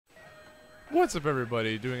What's up,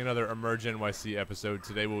 everybody? Doing another EmergeNYC episode.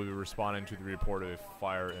 Today we'll be responding to the report of a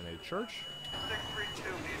fire in a church. 632,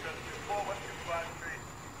 these are 24 West 25 Street.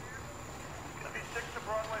 Gonna be 6 to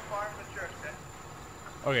Broadway fire in the church, okay?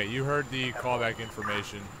 Okay, you heard the callback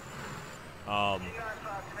information. And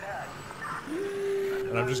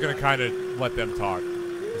I'm just gonna kind of let them talk,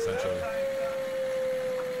 essentially.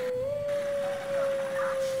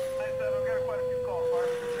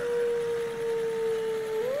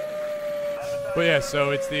 But yeah,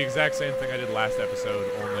 so it's the exact same thing I did last episode,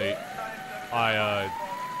 only I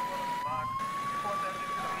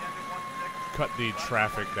cut the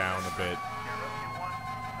traffic down a bit.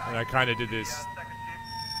 And I kind of did this.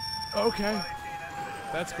 Okay,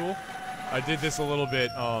 that's cool. I did this a little bit,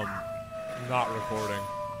 not recording.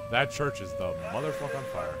 That church is the motherfucker on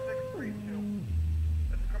fire.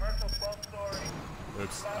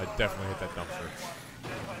 Oops, I definitely hit that dumpster.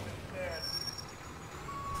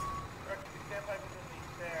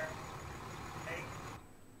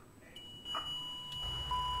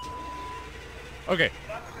 Okay.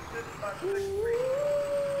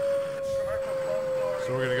 So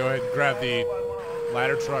we're gonna go ahead and grab the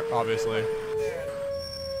ladder truck, obviously.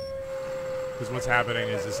 Because what's happening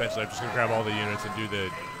is essentially I'm just gonna grab all the units and do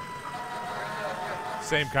the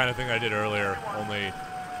same kind of thing I did earlier, only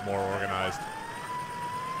more organized.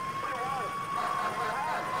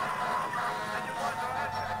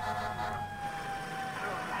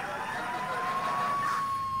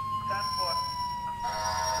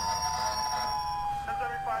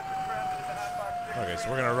 Okay, so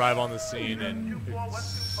we're gonna arrive on the scene and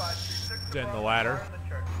extend the ladder.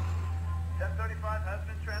 1035 has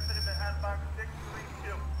been translated to handbox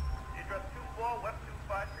 632. The address 24 West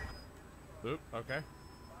 25 Street. Oop, okay.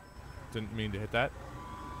 Didn't mean to hit that.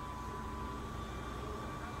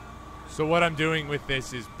 So what I'm doing with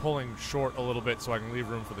this is pulling short a little bit so I can leave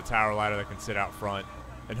room for the tower ladder that can sit out front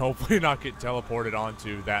and hopefully not get teleported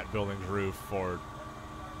onto that building's roof for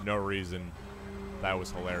no reason. That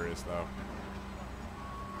was hilarious, though.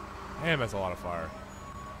 Damn, that's a lot of fire.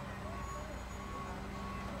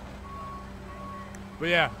 But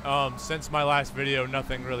yeah, since my last video,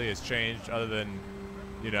 nothing really has changed other than,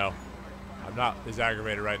 you know, I'm not as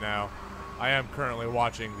aggravated right now. I am currently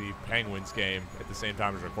watching the Penguins game at the same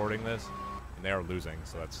time as recording this, and they are losing,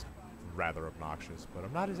 so that's rather obnoxious. But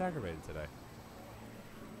I'm not as aggravated today.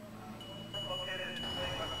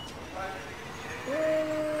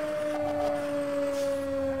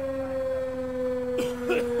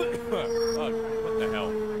 What the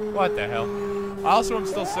hell? What the hell? I also am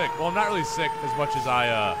still sick. Well, I'm not really sick as much as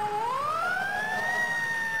I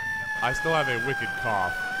still have a wicked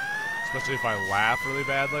cough. Especially if I laugh really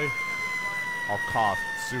badly. I'll cough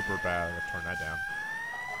super bad. I'm gonna turn that down.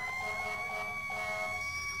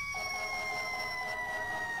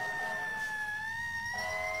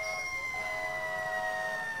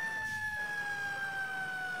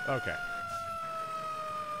 Okay.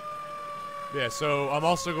 Yeah, so I'm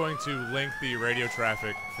also going to link the radio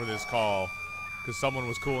traffic for this call because someone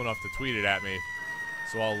was cool enough to tweet it at me.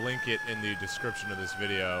 So I'll link it in the description of this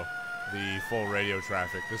video, the full radio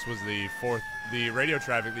traffic. This was the radio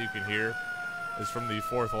traffic that you can hear is from the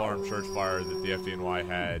 4th alarm church fire that the FDNY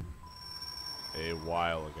had a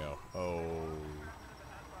while ago. Oh,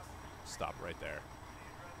 stop right there.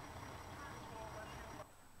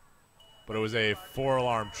 But it was a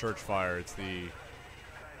 4-alarm church fire. It's the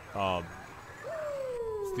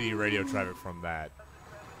radio traffic from that,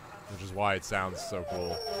 which is why it sounds so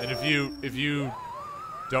cool. And if you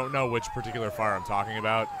don't know which particular fire I'm talking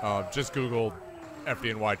about, just Google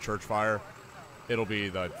FDNY church fire. It'll be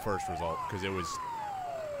the first result because it was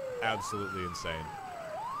absolutely insane.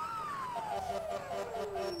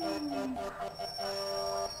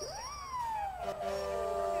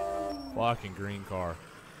 Fucking green car.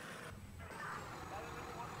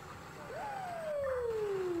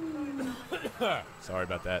 Sorry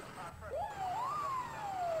about that.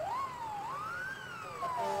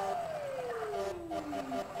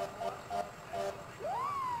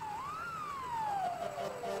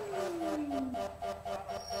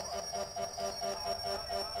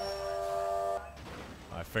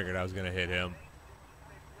 I figured I was going to hit him.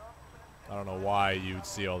 I don't know why you'd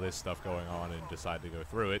see all this stuff going on and decide to go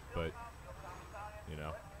through it, but, you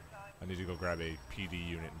know, I need to go grab a PD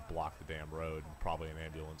unit and block the damn road, and probably an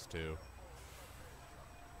ambulance, too.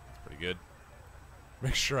 That's pretty good.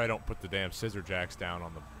 Make sure I don't put the damn scissor jacks down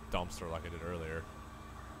on the dumpster like I did earlier.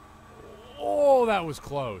 Oh, that was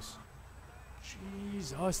close.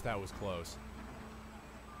 Jesus, that was close.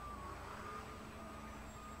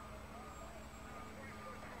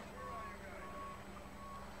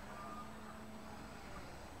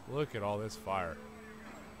 Look at all this fire.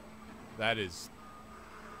 That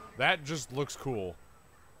just looks cool.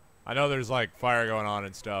 I know there's like fire going on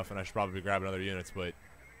and stuff, and I should probably be grabbing other units, but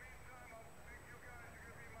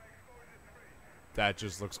that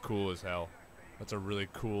just looks cool as hell. That's a really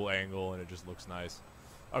cool angle, and it just looks nice.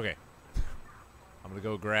 Okay. I'm gonna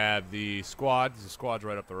go grab the squad. The squad's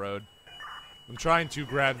right up the road. I'm trying to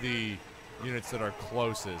grab the units that are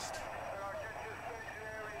closest.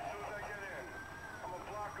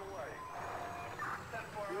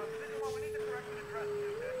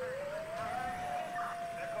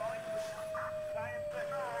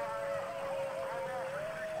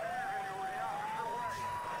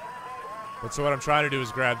 But so what I'm trying to do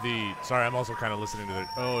is grab the... Sorry, I'm also kind of listening to the...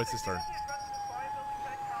 Oh, it's his turn.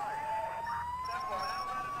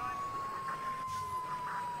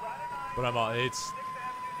 But I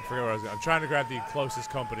forget where I was going. I'm trying to grab the closest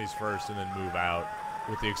companies first and then move out.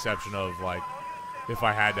 With the exception of, like, if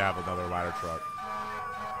I had to have another ladder truck.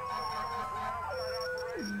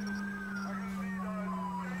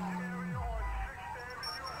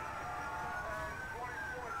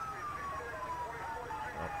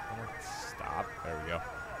 There we go.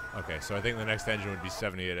 Okay, so I think the next engine would be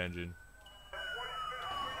 78 engine.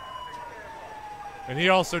 And he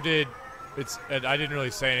also did, and I didn't really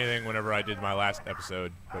say anything whenever I did my last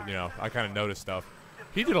episode, but you know, I kind of noticed stuff.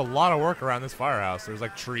 He did a lot of work around this firehouse. There's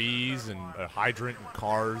like trees and a hydrant and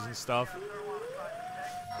cars and stuff.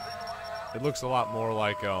 It looks a lot more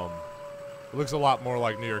like, New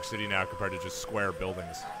York City now compared to just square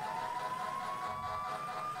buildings.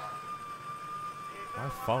 My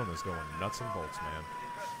phone is going nuts and bolts, man.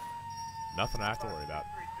 Nothing I have to worry about.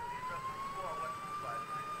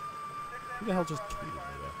 Who the hell just tweeted me,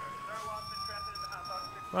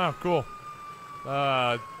 though? Oh, cool.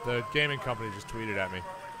 The gaming company just tweeted at me.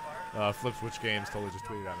 Flip Switch Games totally just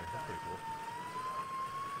tweeted at me. That's pretty cool.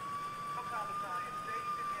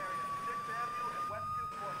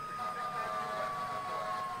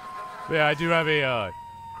 But yeah, I do have a,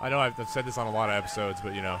 I know I've said this on a lot of episodes,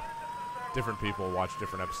 but you know, different people watch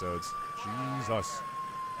different episodes. Jesus.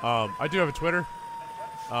 I do have a Twitter.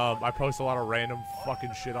 I post a lot of random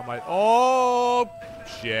fucking shit on my... Oh,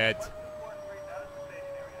 shit.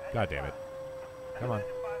 God damn it. Come on.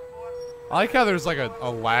 I like how there's like a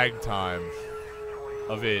lag time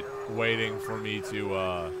of it waiting for me to,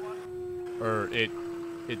 or it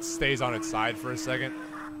stays on its side for a second.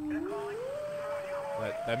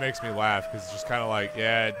 That makes me laugh, because it's just kind of like,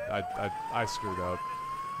 yeah, I screwed up.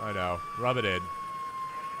 I know. Rub it in.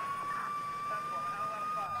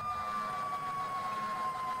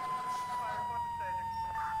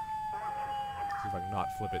 See if I can not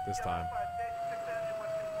flip it this time.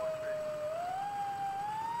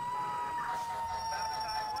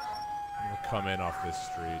 I'm gonna come in off this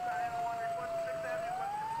street.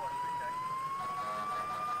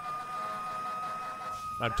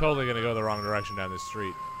 I'm totally gonna go the wrong direction down this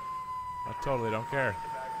street. I totally don't care.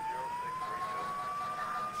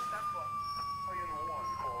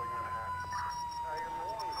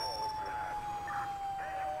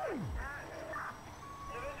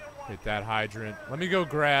 Hit that hydrant. Let me go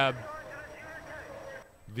grab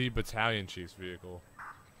the battalion chief's vehicle.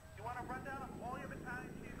 You want to run down all your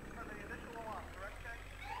battalion chiefs for the initial alarm, correct,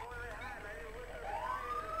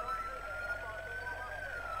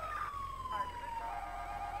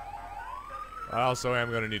 I also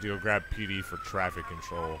am going to need to go grab PD for traffic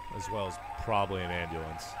control, as well as probably an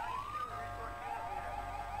ambulance.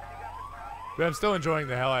 But I'm still enjoying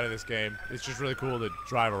the hell out of this game. It's just really cool to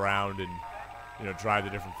drive around and, you know, drive the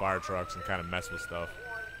different fire trucks and kind of mess with stuff.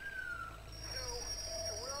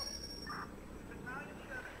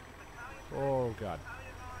 Oh, God.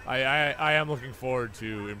 I am looking forward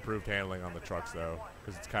to improved handling on the trucks, though,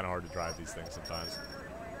 because it's kind of hard to drive these things sometimes.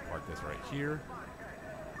 Park this right here.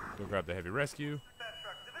 Go grab the heavy rescue.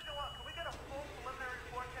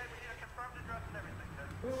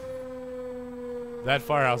 That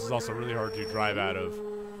firehouse is also really hard to drive out of,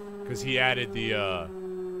 because he added the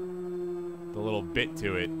little bit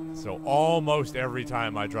to it. So almost every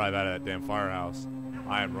time I drive out of that damn firehouse,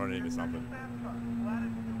 I am running into something.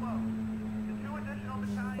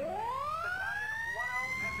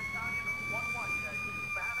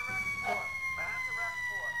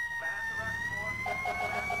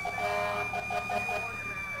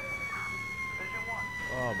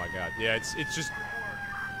 Oh my God! Yeah, it's just.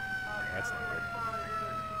 That's not good.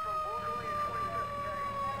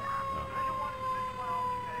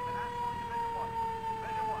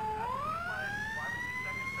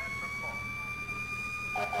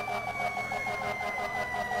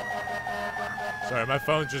 Sorry, my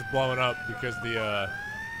phone's just blowing up because the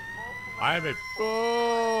I am a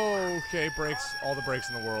Okay, brakes. All the brakes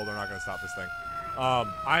in the world are not going to stop this thing.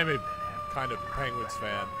 I'm a kind of Penguins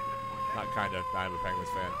fan. Not kind of. I'm a Penguins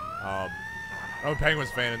fan. I'm a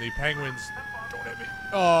Penguins fan, and the Penguins don't hit me.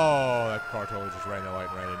 Oh, that car totally just ran the light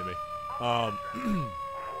and ran into me.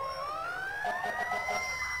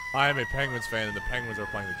 I am a Penguins fan, and the Penguins are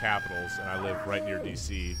playing the Capitals, and I live right near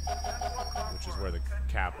D.C., which is where the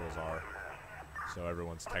Capitals are. So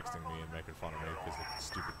everyone's texting me and making fun of me because the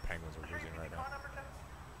stupid Penguins are losing right now.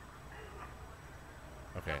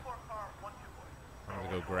 Okay. I'm going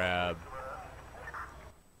to go grab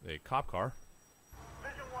a cop car.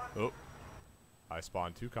 Oh. I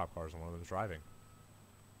spawned 2 cop cars and one of them's driving.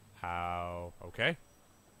 How? Okay.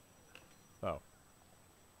 Oh.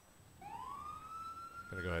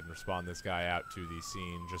 Gonna go ahead and respond this guy out to the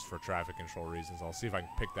scene just for traffic control reasons. I'll see if I can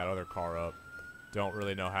pick that other car up. Don't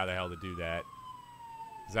really know how the hell to do that.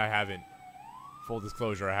 Because I haven't, full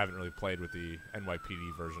disclosure, I haven't really played with the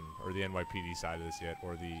NYPD version, or the NYPD side of this yet,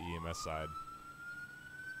 or the EMS side.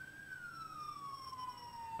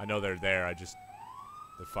 I know they're there, I just,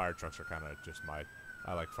 the fire trucks are kind of just my,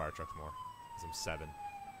 I like fire trucks more, because I'm 7.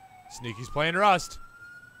 Sneaky's playing Rust!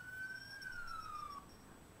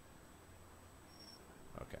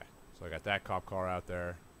 Okay, so I got that cop car out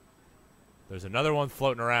there. There's another one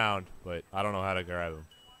floating around, but I don't know how to grab him.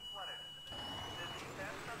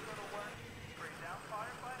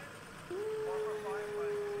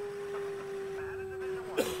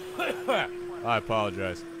 I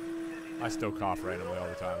apologize. I still cough randomly all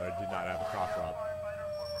the time. I did not have a cough drop.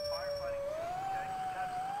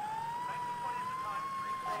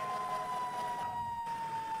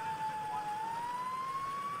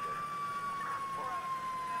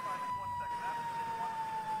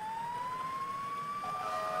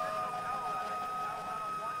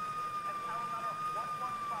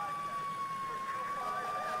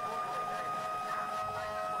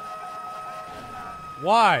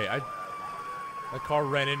 Why? That car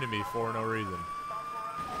ran into me for no reason.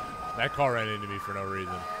 That car ran into me for no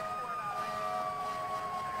reason.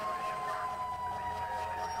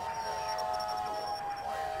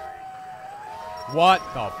 What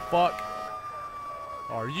the fuck?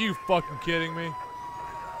 Are you fucking kidding me?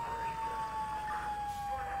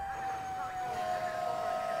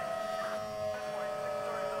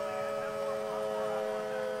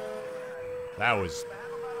 That was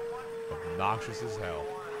obnoxious as hell.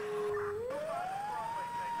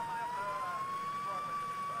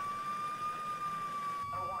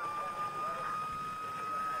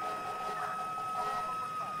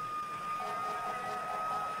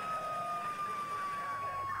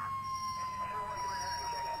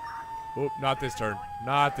 Oop, not this turn.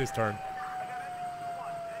 Not this turn.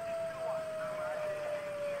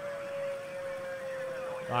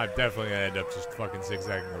 I'm definitely gonna end up just fucking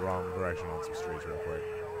zigzagging the wrong direction on some streets real quick.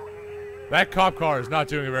 That cop car is not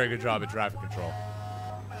doing a very good job at traffic control.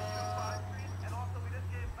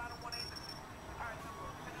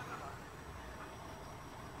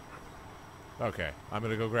 Okay, I'm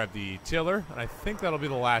gonna go grab the tiller, and I think that'll be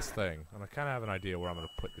the last thing. And I kind of have an idea where I'm gonna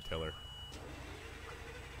put the tiller.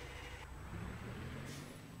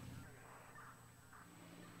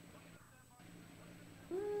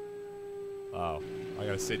 Oh, I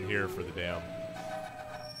gotta sit in here for the damn.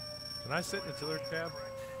 Can I sit in the tiller cab?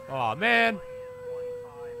 Aw, man!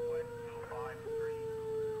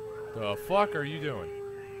 The fuck are you doing?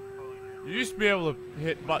 You used to be able to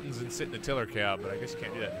hit buttons and sit in the tiller cab, but I guess you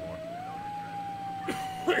can't do that anymore.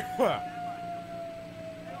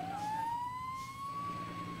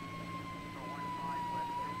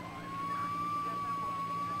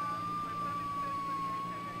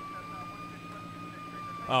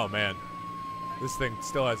 Oh, man. This thing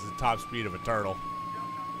still has the top speed of a turtle.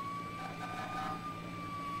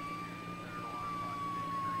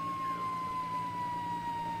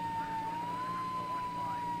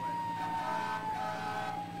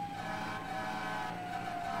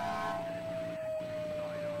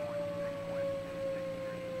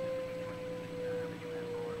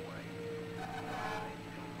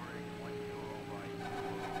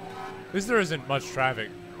 At least there isn't much traffic.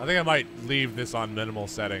 I think I might leave this on minimal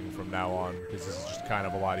setting from now on, because this is just kind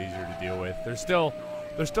of a lot easier to deal with. There's still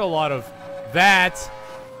a lot of that.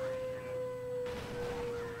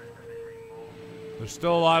 There's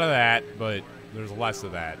still a lot of that, but there's less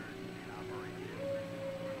of that.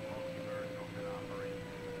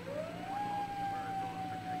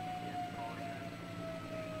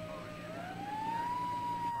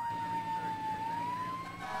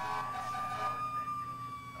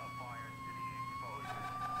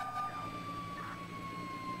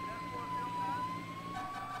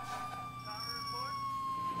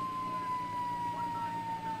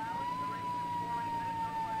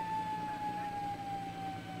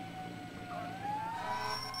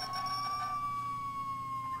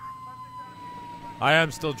 I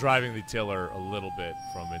am still driving the tiller a little bit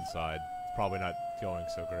from inside. It's probably not going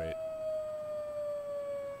so great.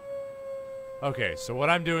 Okay, so what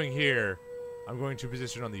I'm doing here, I'm going to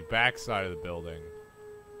position on the back side of the building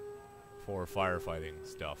for firefighting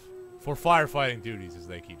stuff. For firefighting duties, as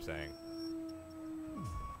they keep saying.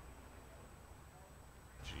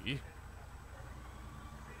 Gee.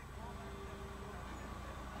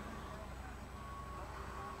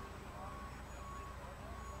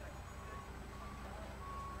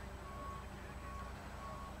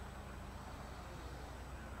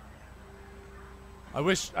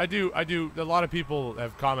 I do, a lot of people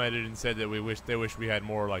have commented and said that they wish we had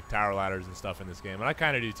more, like, tower ladders and stuff in this game. And I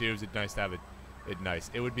kind of do, too. It's nice to have it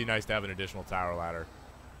would be nice to have an additional tower ladder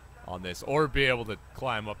on this. Or be able to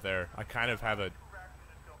climb up there. I kind of have a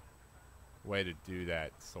way to do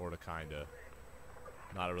that, sort of, kind of.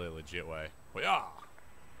 Not a really legit way. But yeah!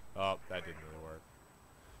 Oh, that didn't really work.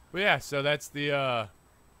 But yeah, so that's the,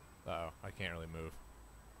 uh-oh, I can't really move.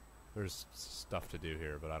 There's stuff to do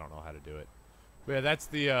here, but I don't know how to do it. But yeah, that's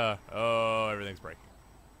the, oh, everything's breaking.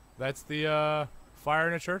 That's the, fire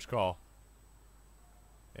in a church call.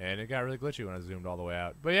 And it got really glitchy when I zoomed all the way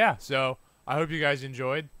out. But yeah, so, I hope you guys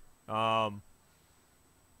enjoyed. Yeah,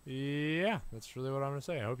 that's really what I'm gonna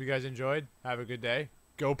say. I hope you guys enjoyed. Have a good day.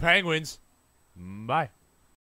 Go Penguins! Bye.